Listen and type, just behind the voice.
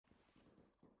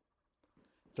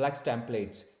Flex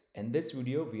templates. In this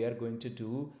video, we are going to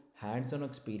do hands-on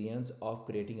experience of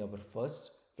creating our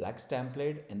first Flex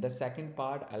template. In the second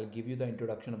part, I'll give you the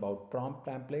introduction about prompt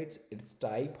templates, its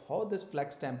type, how this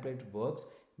Flex template works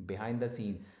behind the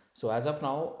scene. So as of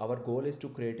now, our goal is to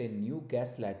create a new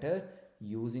guest letter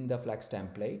using the Flex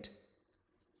template.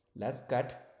 Let's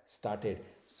get started.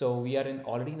 So we are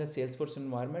already in the Salesforce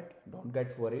environment. Don't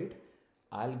get worried.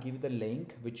 I'll give you the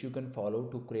link which you can follow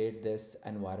to create this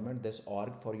environment, this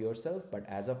org for yourself. But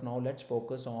as of now, let's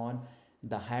focus on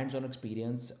the hands-on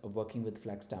experience of working with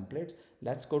Flex templates.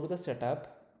 Let's go to the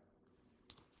setup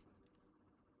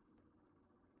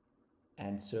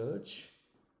and search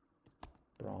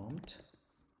prompt.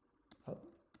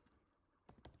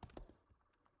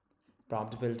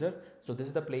 Prompt builder. So this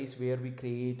is the place where we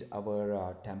create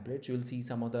our templates. You will see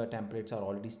some of the templates are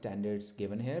already standards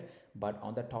given here, but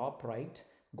on the top right,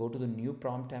 go to the new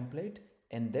prompt template.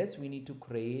 In this, we need to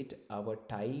create our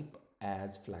type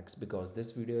as Flex because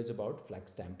this video is about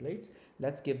Flex templates.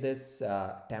 Let's give this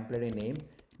template a name,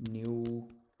 new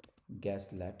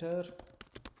guest letter.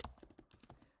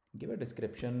 Give a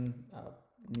description,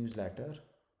 newsletter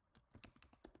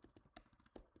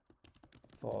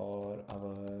for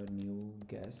our new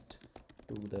guest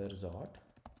to the resort.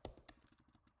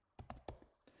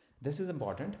 This is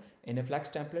important. In a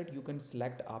Flex template, you can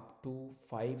select up to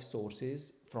 5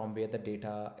 sources from where the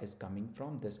data is coming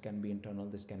from. This can be internal,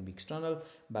 this can be external,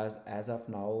 but as of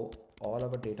now, all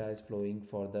our data is flowing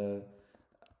for the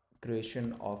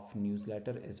creation of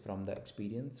newsletter is from the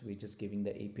experience. We're just giving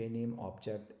the API name,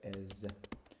 object is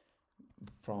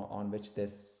from on which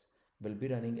this will be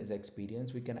running is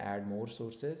experience. We can add more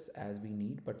sources as we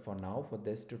need, but for now, for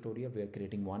this tutorial, we are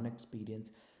creating one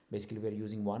experience. Basically, we are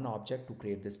using one object to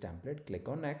create this template. Click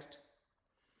on next.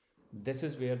 This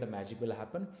is where the magic will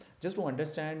happen. Just to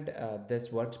understand this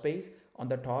workspace, on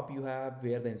the top you have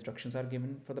where the instructions are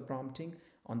given for the prompting.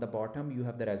 On the bottom you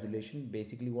have the resolution.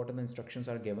 Basically, what are the instructions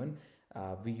are given.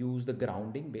 We use the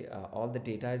grounding. All the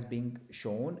data is being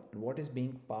shown. What is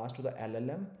being passed to the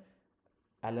LLM?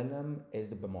 LLM is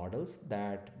the models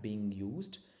that being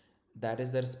used. That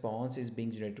is the response is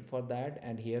being generated for that.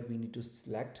 And here we need to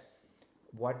select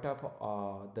what type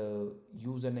the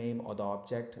username or the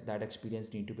object that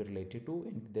experience need to be related to.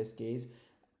 In this case,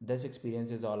 this experience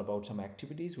is all about some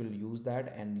activities. We'll use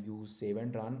that and use save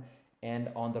and run. And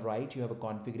on the right, you have a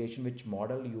configuration which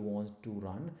model you want to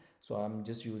run. So I'm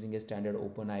just using a standard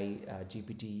OpenAI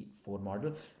GPT-4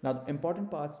 model. Now, the important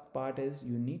part is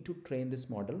you need to train this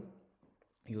model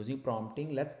using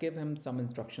prompting. Let's give him some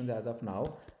instructions as of now.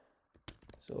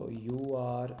 So you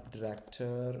are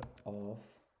director of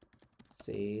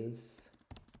sales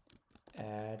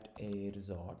at a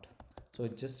resort. So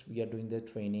just we are doing the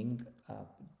training.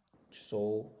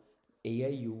 So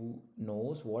AIU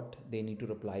knows what they need to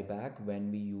reply back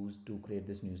when we use to create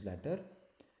this newsletter.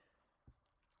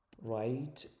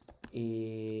 Write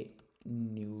a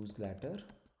newsletter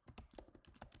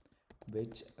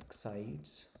which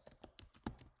excites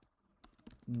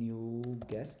new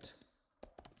guest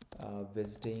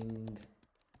visiting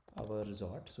our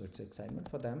resort. So it's excitement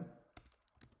for them,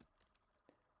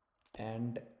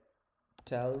 and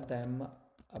tell them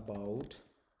about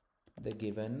the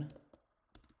given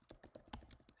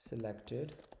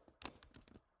selected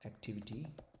activity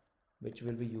which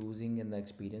we'll be using in the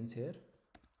experience here.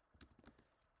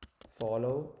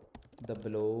 Follow the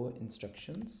below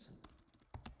instructions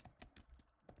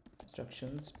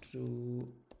to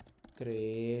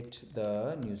create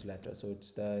the newsletter. So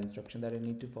it's the instruction that I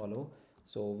need to follow.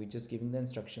 So we're just giving the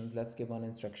instructions. Let's give one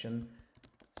instruction.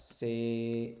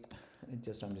 Say I'm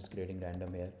just creating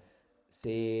random here.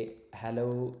 Say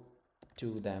hello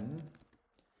to them.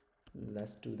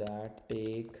 Let's do that.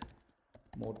 Take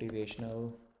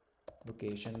motivational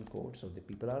vacation quote. So the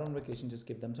people are on vacation, just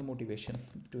give them some motivation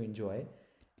to enjoy.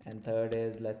 And third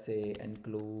is, let's say,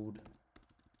 include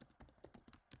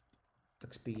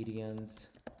experience,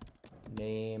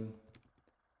 name,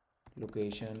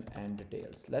 location and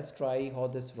details. Let's try how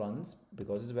this runs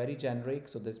because it's very generic.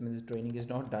 So this means training is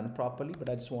not done properly, but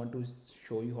I just want to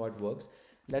show you how it works.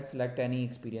 Let's select any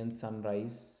experience,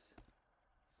 sunrise.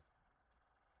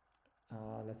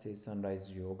 Let's say sunrise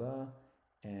yoga,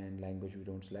 and language we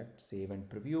don't select. Save and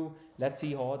preview. Let's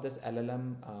see how this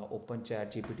LLM open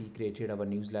chat GPT created our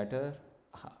newsletter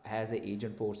as a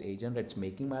Agentforce agent. It's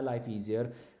making my life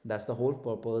easier. That's the whole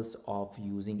purpose of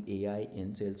using AI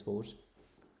in Salesforce.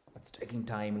 It's taking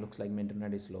time. Looks like my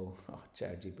internet is slow.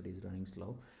 Chat GPT is running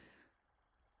slow.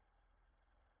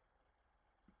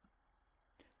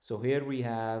 So here we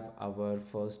have our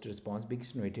first response being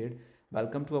generated.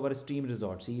 Welcome to our stream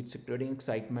resort. See, it's creating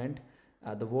excitement.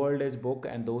 The world is book,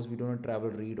 and those we do not travel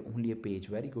read only a page.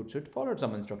 Very good. So it followed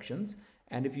some instructions.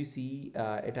 And if you see,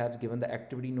 it has given the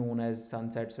activity known as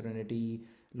sunset serenity,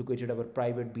 located our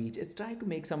private beach. It's tried to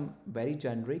make some very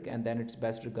generic, and then it's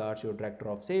best regards your director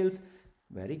of sales.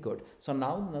 Very good. So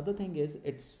now another thing is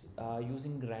it's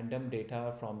using random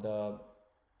data from the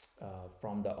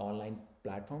online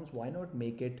platforms. Why not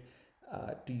make it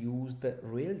to use the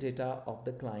real data of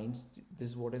the clients? This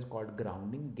is what is called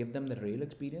grounding. Give them the real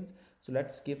experience. So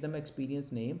let's give them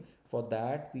experience name. For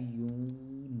that, you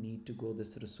need to go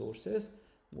this resources.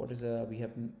 What is we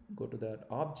have to go to that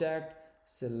object,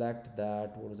 select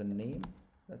that. What is the name?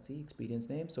 Let's see, experience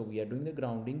name. So we are doing the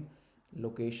grounding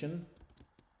location.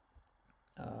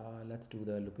 Let's do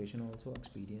the location also,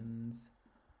 experience.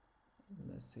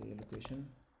 Let's say location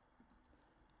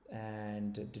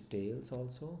and details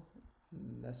also.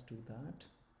 Let's do that.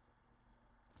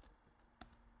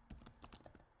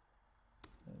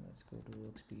 Let's go to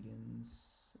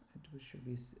experience. It should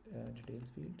be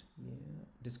details field. Yeah,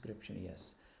 description.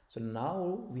 Yes. So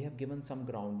now we have given some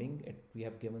grounding. We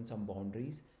have given some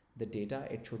boundaries. The data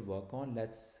it should work on.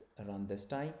 Let's run this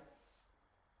time.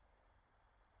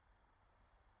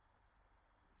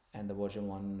 And the version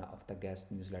 1 of the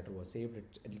guest newsletter was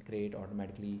saved. It'll create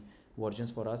automatically versions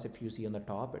for us. If you see on the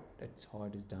top, it's how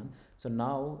it is done. So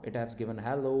now it has given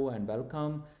hello and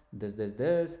welcome, this.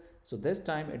 So this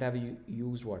time it have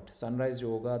used what? Sunrise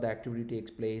yoga. The activity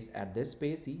takes place at this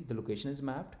space. See, the location is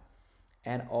mapped.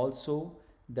 And also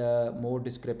the more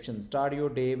description. Start your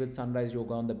day with sunrise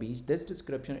yoga on the beach. This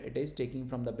description, it is taking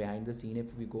from the behind the scene.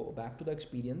 If we go back to the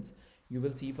experience, you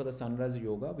will see for the sunrise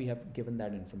yoga, we have given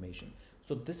that information.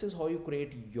 So this is how you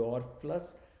create your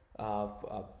Flex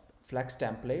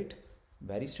template.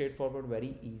 Very straightforward,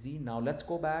 very easy. Now let's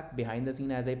go back behind the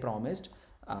scene as I promised.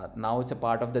 Now it's a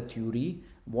part of the theory.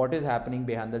 What is happening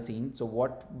behind the scene? So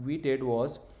what we did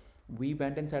was we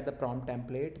went inside the prompt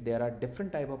template. There are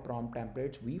different type of prompt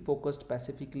templates. We focused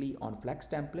specifically on Flex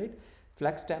template.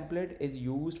 Flex template is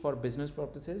used for business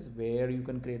purposes where you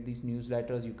can create these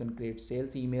newsletters, you can create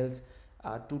sales emails,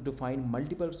 to define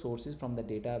multiple sources from the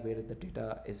data where the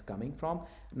data is coming from.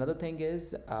 Another thing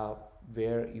is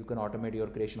where you can automate your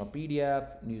creation of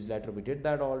PDF, newsletter, we did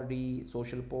that already,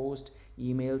 social post,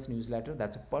 emails, newsletter.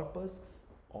 That's a purpose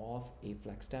of a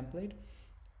Flex template.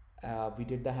 We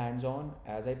did the hands-on.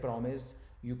 As I promised,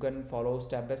 you can follow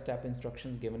step-by-step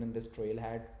instructions given in this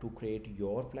trailhead to create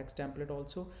your Flex template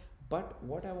also. But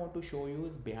what I want to show you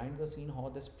is behind the scene how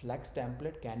this Flex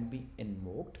template can be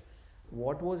invoked.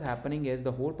 What was happening is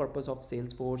the whole purpose of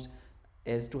Salesforce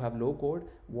is to have low code.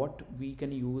 What we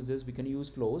can use is we can use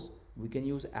flows, we can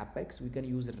use Apex, we can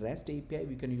use REST API,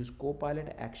 we can use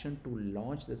Copilot action to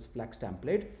launch this Flex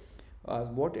template.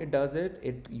 What it does,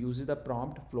 it uses the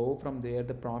prompt flow. From there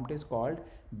the prompt is called.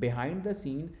 Behind the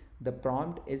scene the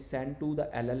prompt is sent to the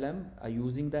LLM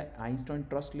using the Einstein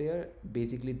trust layer.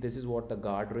 Basically this is what the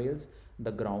guardrails,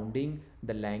 the grounding,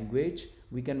 the language,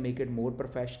 we can make it more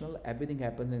professional. Everything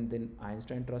happens in the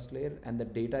Einstein trust layer, and the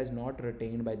data is not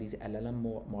retained by this LLM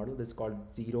model. This is called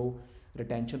zero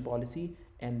retention policy.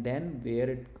 And then where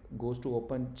it goes to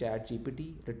open chat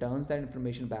GPT, returns that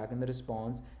information back in the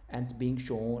response, and it's being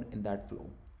shown in that flow.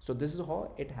 So this is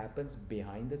how it happens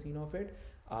behind the scene of it.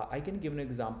 I can give an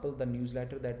example. The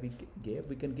newsletter that we gave,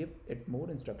 we can give it more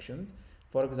instructions.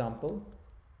 For example,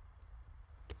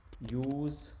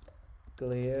 use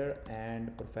clear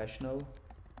and professional.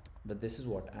 This is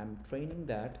what I'm training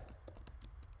that.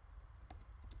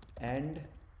 End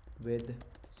with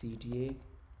CTA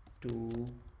to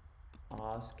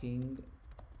asking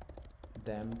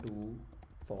them to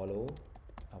follow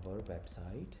our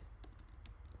website.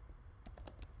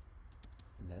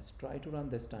 Let's try to run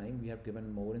this time. We have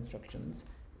given more instructions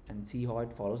and see how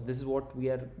it follows. This is what we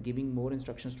are giving more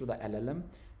instructions to the LLM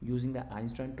using the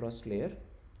Einstein trust layer,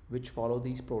 which follow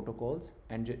these protocols,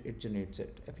 and it generates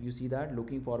it. If you see that,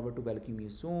 looking forward to welcome you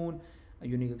soon, a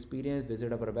unique experience,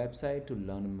 visit our website to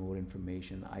learn more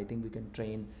information. I think we can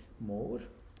train more.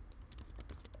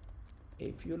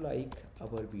 If you like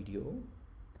our video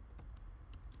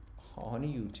on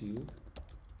YouTube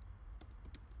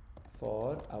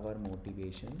for our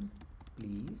motivation,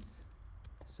 please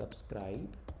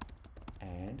subscribe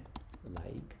and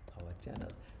like our channel.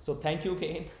 So thank you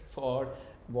again for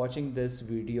watching this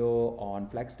video on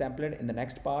Flex template. In the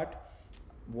next part,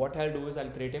 what I'll do is I'll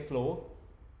create a flow.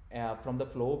 From the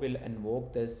flow we'll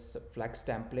invoke this Flex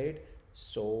template.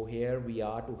 So here we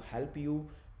are to help you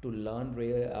to learn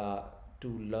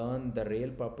the real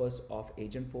purpose of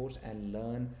Agentforce and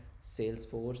learn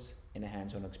Salesforce in a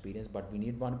hands-on experience. But we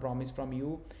need one promise from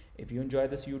you. If you enjoy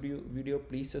this video,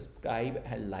 please subscribe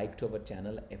and like to our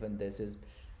channel. Even this is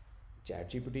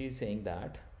ChatGPT is saying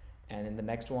that. And in the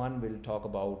next one, we'll talk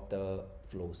about the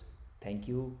flows. Thank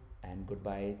you and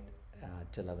goodbye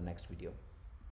till our next video.